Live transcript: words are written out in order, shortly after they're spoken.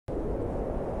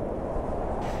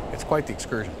quite the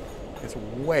excursion. It's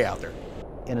way out there.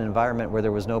 In an environment where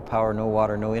there was no power, no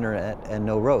water, no internet, and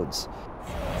no roads.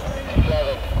 7, 6,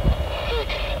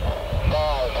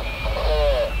 5,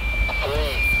 4,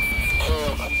 3,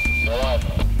 2, 1.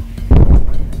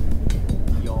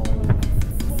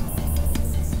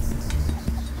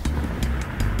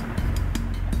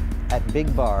 At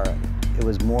Big Bar, it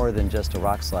was more than just a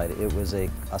rock slide. It was a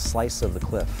slice of the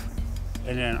cliff.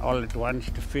 And then all at once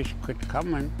the fish quit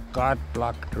coming. God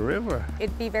blocked the river.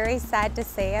 It'd be very sad to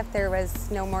say if there was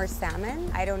no more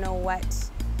salmon. I don't know what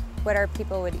our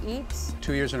people would eat.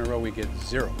 2 years in a row we get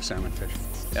 0 salmon fishing.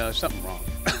 There's something wrong.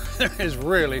 There is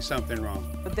really something wrong.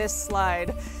 This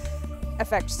slide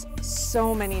affects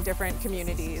so many different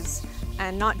communities,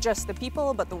 and not just the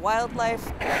people, but the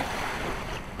wildlife.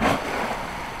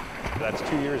 That's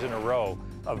 2 years in a row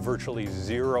of virtually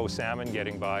 0 salmon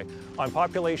getting by on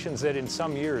populations that in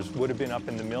some years would have been up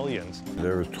in the millions.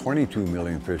 There was 22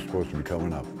 million fish supposed to be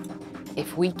coming up.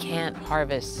 If we can't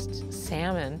harvest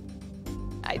salmon,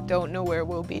 I don't know where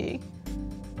we'll be.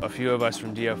 A few of us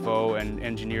from DFO and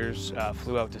engineers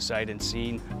flew out to site and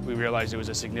seen. We realized it was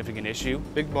a significant issue.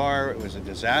 Big Bar, it was a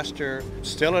disaster,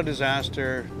 still a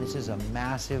disaster. This is a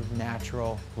massive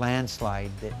natural landslide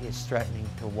that is threatening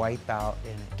to wipe out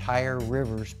an entire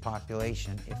river's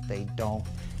population if they don't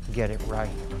get it right.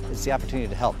 It's the opportunity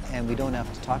to help, and we don't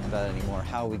have to talk about it anymore.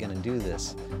 How are we going to do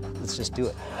this? Let's just do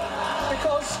it.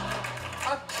 Because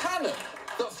a cannon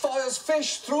that fires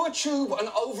fish through a tube and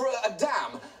over a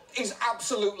dam is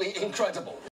absolutely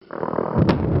incredible.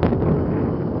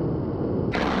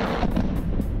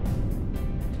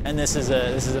 And this is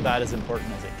about as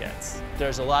important as it gets.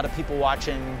 There's a lot of people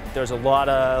watching, there's a lot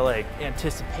of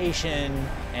anticipation,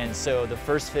 and so the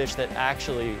first fish that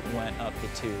actually went up the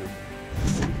tube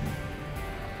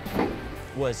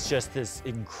was just this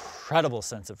incredible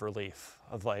sense of relief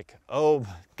of oh,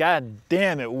 god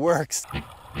damn, it works.